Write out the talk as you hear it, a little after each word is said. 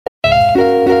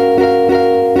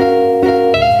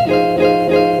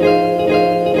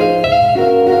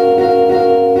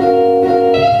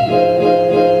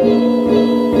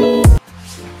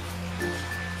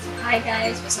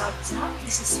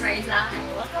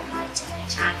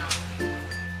channel.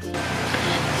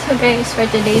 So guys, for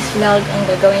today's vlog, ang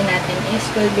gagawin natin is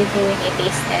we'll be doing a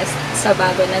taste test sa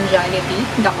bago ng Jollibee,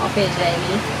 the coffee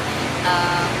jelly.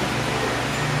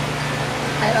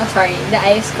 The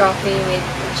iced coffee with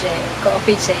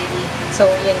coffee jelly. So,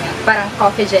 yun nga, parang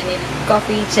coffee jelly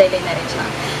na rin siya.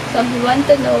 So, if you want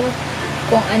to know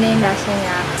kung ano yung lasa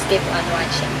niya, skip on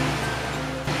watching.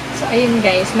 So, ayun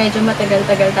guys, medyo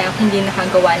matagal-tagal tayong hindi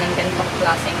nakagawa ng ganitong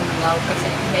klaseng vlog kasi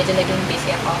medyo naging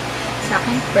busy ako sa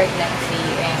aking pregnancy.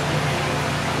 And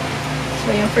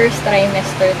so, yung first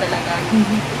trimester talaga,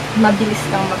 mabilis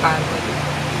kang mapagod.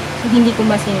 So, hindi ko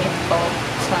masingit ko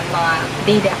sa mga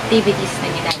daily activities na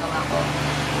ginagawa ko.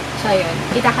 So, ayun.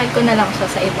 Itakal ko na lang siya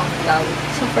sa ibang vlog.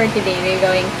 So, for today, we're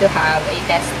going to have a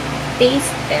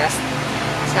taste test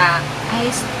sa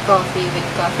iced coffee with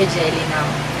coffee jelly now.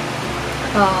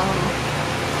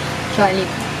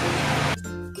 Jollibee.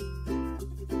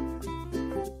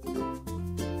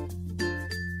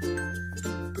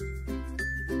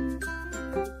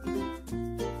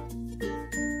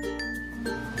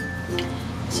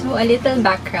 So, a little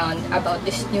background about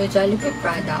this new Jollibee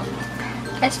product.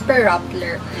 As per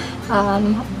Rappler,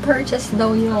 purchase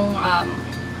daw yung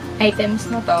items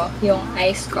na to, yung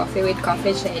iced coffee with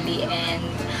coffee jelly and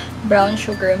brown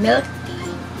sugar milk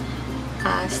tea,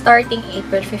 starting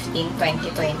April 15,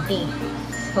 2020.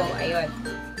 So, ayun.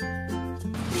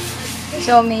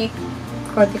 So, may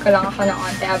konti ko lang ako ng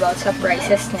konti about sa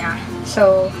prices niya.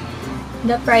 So,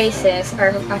 the prices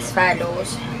are as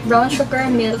follows. Brown sugar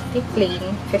milk tea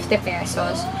plain, 50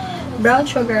 pesos. Brown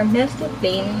sugar milk tea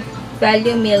plain,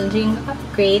 value meal drink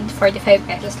upgrade, 45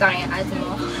 pesos lang yung add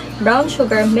mo. Brown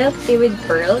sugar milk tea with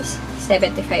pearls,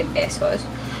 75 pesos.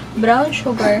 Brown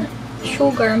sugar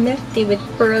milk tea with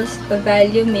pearls,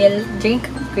 value meal drink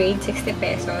upgrade, 60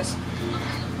 pesos.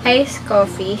 Iced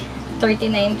coffee,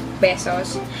 39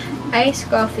 pesos. Iced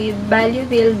coffee value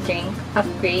meal drink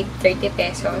upgrade, 30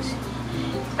 pesos.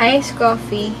 Iced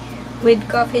coffee with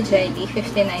coffee jelly,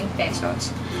 59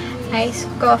 pesos. Iced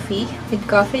coffee with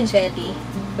coffee jelly,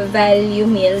 value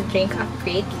meal drink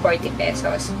upgrade, 40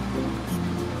 pesos.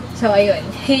 So, ayun.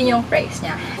 Yun yung price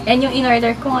niya. And yung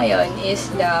in-order ko ngayon is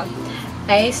the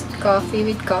iced coffee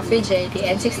with coffee jelly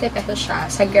and 60 pesos siya.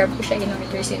 Sa Grab ko siya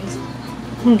in-order since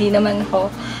hindi naman ako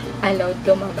allowed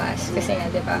lumabas. Kasi nga,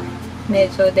 diba,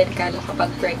 medyo delikado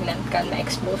kapag pregnant ka,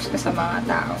 na-expose ka sa mga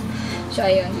tao. So,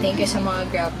 ayun. Thank you sa mga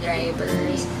Grab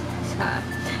drivers, sa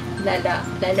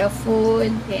Lala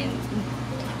Food, and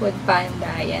Food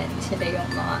Panda. Yan. Sila yung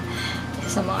mga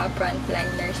isa sa mga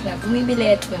frontliners na bumibili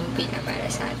at bumipila para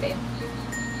sa atin.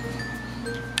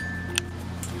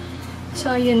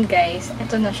 So, yun guys.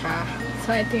 Ito na siya.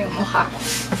 So, ito yung mukha ko.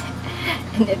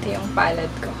 And ito yung palad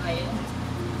ko. Ayun.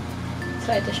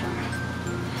 So, ito siya.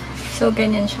 So,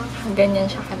 ganyan siya. Ganyan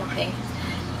siya kalaki.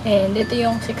 And ito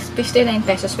yung 59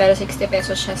 pesos pero 60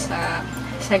 pesos siya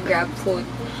sa Grab Food.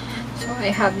 So,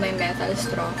 I have my metal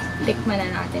straw. Tikman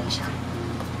na natin siya.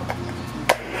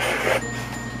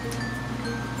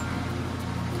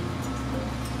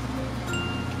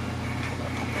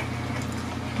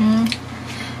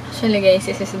 Actually guys,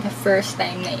 this is the first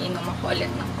time na inom ako ulit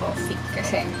ng coffee.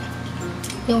 Kasi,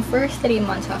 yung first 3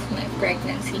 months of my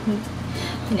pregnancy,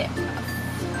 hindi,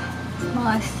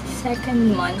 mga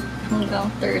second month hanggang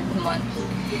third month,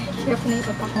 hirap na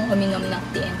ito pa akong uminom ng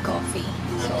tea and coffee.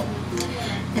 So,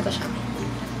 ito siya.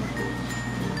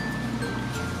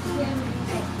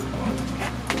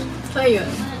 So, yun.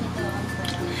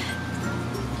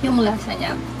 Yung lasa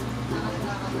niya.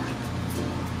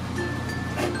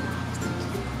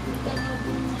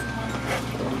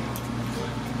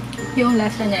 Yung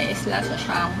lasa niya is lasa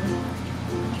siyang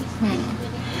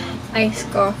iced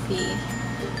coffee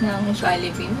ng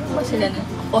Jollibee. Ano ba sila ng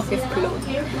coffee float?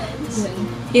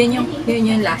 Yun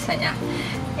yung lasa niya.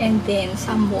 And then,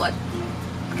 somewhat,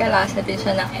 kalasa din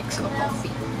siya ng EXO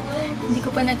coffee. Hindi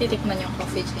ko pa natitikman yung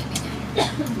coffee jelly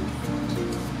niya.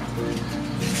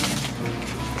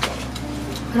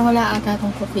 Parang wala ata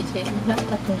itong coffee jelly. Wala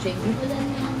ata itong jelly.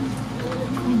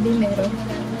 Hindi, meron.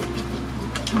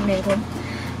 Meron.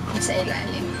 Sa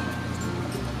ilalim.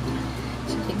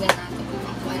 So, tignan natin kung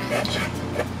wala na siya.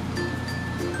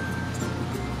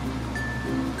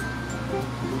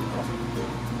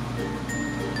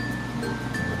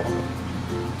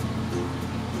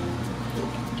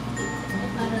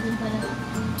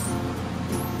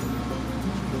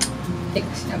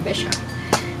 Tigas na ba siya?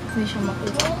 Hindi siya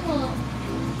makuha.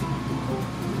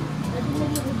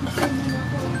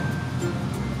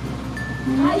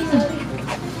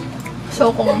 So,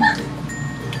 kung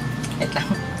wait lang.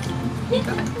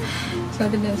 So,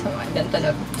 Sorry din sa mga ganito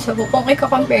na. So, kung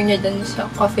i-compare nyo dun sa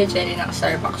coffee jelly ng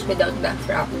Starbucks without the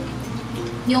frap,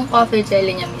 yung coffee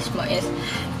jelly niya mismo is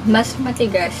mas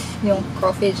matigas yung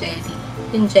coffee jelly.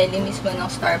 Yung jelly mismo ng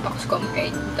Starbucks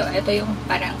compared dito. Ito yung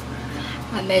parang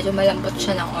medyo malambot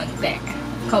siya ng onte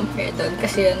compared doon.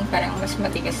 Kasi yun parang mas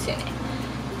matigas yun eh.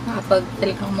 Kapag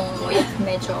talagang mangunguya,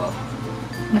 medyo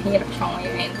mahirap siyang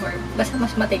nguyuin or basta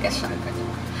mas matigas siya.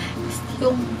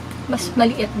 Yung mas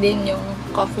maliit din yung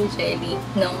coffee jelly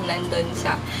nung nandun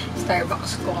sa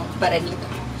Starbucks kung para dito.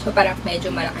 So, parang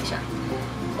medyo malaki siya.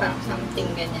 Parang something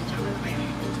ganyan siya malaki.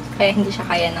 Kaya hindi siya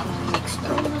kaya ng mixed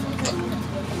straw.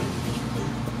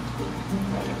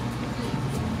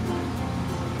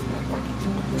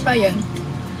 So, ayun.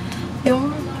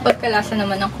 Yung pagkalasa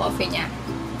naman ng coffee niya,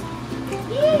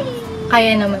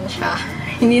 kaya naman siya.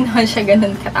 Hindi naman siya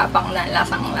ganun katapang na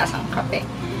lasang-lasang kape.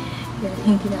 Yun,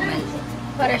 hindi naman.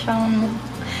 Para siyang,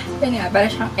 yun nga, para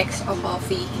siyang XO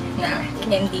coffee na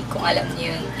candy kung alam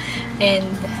niyo yun.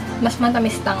 And, mas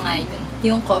matamis lang nga yun.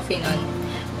 Yung coffee nun,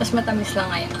 mas matamis lang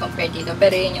nga yun compared dito.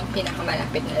 Pero yun yung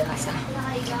pinakamalapit na lasa.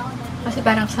 Kasi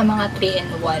parang sa mga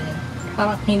 3-in-1,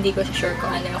 parang hindi ko sure kung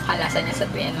ano yung kalasa niya sa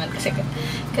 3-in-1. Kasi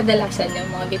kadalasan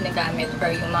yung mga ginagamit or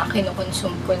yung mga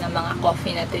kinukonsume ko na mga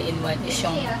coffee na 3-in-1 is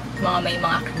yung mga may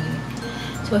mga cream.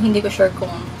 So, hindi ko sure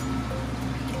kung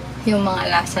yung mga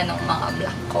lasa ng mga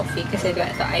black coffee. Kasi diba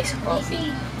ito, iced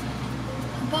coffee.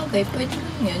 Bagay, pwede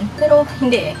lang yun. Pero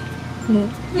hindi eh.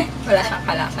 Wala siyang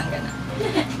kalasang gano'n.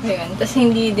 Ayun. Tapos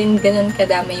hindi din gano'n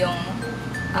kadami yung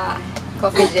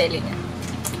coffee jelly niya.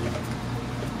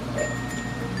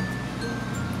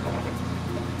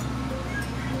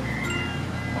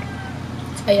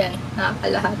 Ayan,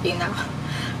 nakakalahati na ako.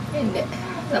 Hindi.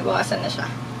 Nabawasan na siya.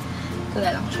 Ito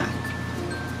na lang siya.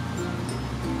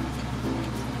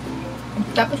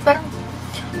 Tapos parang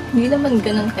hindi naman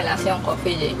ganun kalasa yung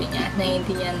coffee jelly niya na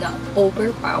hindi niya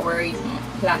na-overpower yung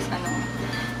lasa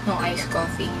ng iced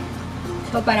coffee.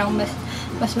 So parang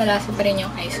mas malasa pa rin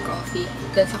yung iced coffee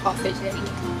dun sa coffee jelly.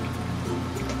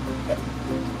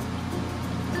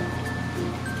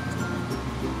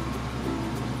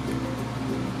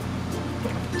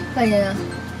 Kaya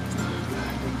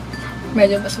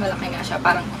medyo mas malaki nga siya.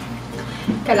 Parang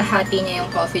kalahati niya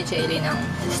yung coffee jelly ng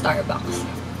Starbucks.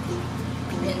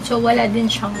 Yan. So, wala din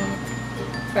siyang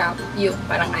frap, yung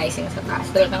parang icing sa taas.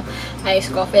 Talagang iced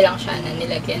coffee lang siya na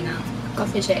nilagyan ng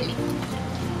coffee jelly.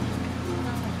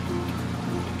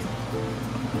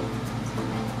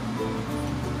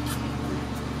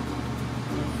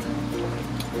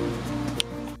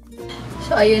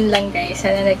 So, ayun lang guys.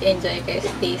 Sana nag-enjoy kayo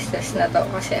sa taste test na to.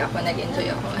 Kasi ako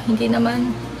nag-enjoy ako. Hindi naman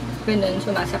ganun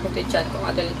sumasakit yung chan ko.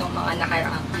 Katulad ng mga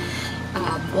nakaraang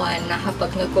buwan na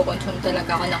kapag nagkukonsume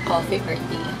talaga ako ng coffee or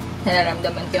tea,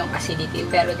 nararamdaman ko yung acidity.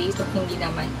 Pero dito, hindi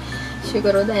naman.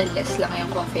 Siguro dahil less lang yung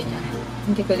coffee niya.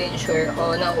 Hindi ko din sure.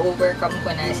 O na-overcome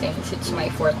ko na since it's my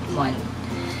 4th month.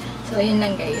 So, ayun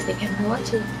lang guys. Thank you for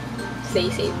watching. Stay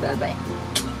safe. Bye-bye.